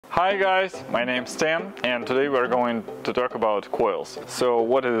Hi guys, my name's Stan and today we're going to talk about coils. So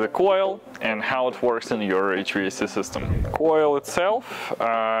what is a coil and how it works in your HVAC system? Coil itself,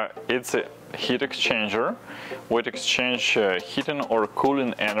 it's a heat exchanger which exchange heating or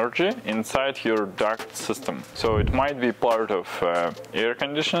cooling energy inside your duct system. So it might be part of air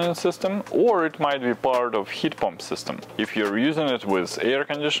conditioning system or it might be part of heat pump system. If you're using it with air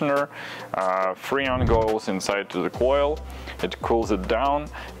conditioner, freon goes inside to the coil, it cools it down,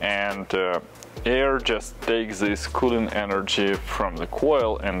 and air just takes this cooling energy from the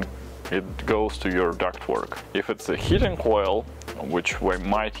coil and it goes to your ductwork. If it's a heating coil, which we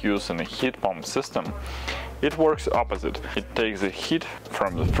might use in a heat pump system, it works opposite. It takes the heat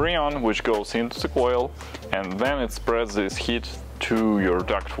from the freon, which goes into the coil, and then it spreads this heat to your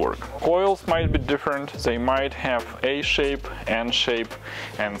ductwork. Coils might be different. They might have A-shape, N-shape,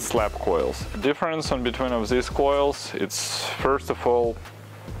 and slab coils. The difference in between of these coils, it's first of all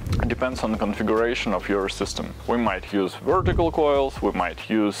depends on the configuration of your system. We might use vertical coils, we might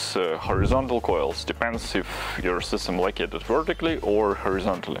use horizontal coils. Depends if your system located vertically or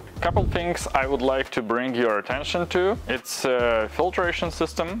horizontally. Couple things I would like to bring your attention to. It's a filtration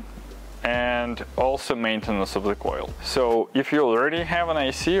system and also maintenance of the coil. So if you already have an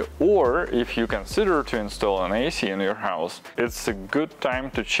AC or if you consider to install an AC in your house, it's a good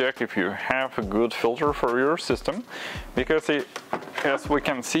time to check if you have a good filter for your system, because as we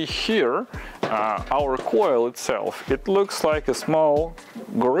can see here, our coil itself, it looks like a small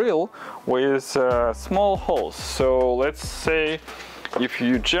grill with small holes. So let's say if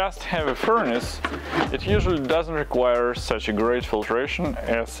you just have a furnace, it usually doesn't require such a great filtration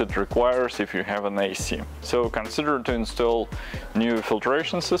as it requires if you have an AC. So consider to install new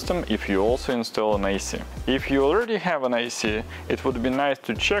filtration system if you also install an AC. If you already have an AC, it would be nice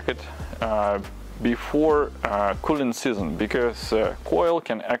to check it before cooling season, because coil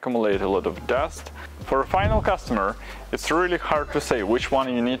can accumulate a lot of dust. For a final customer, it's really hard to say which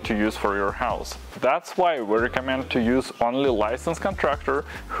one you need to use for your house. That's why we recommend to use only licensed contractor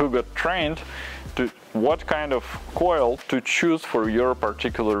who got trained to what kind of coil to choose for your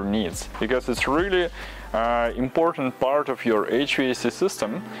particular needs, because it's really important part of your HVAC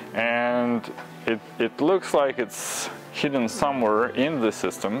system, and it looks like it's hidden somewhere in the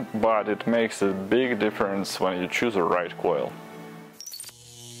system, but it makes a big difference when you choose the right coil.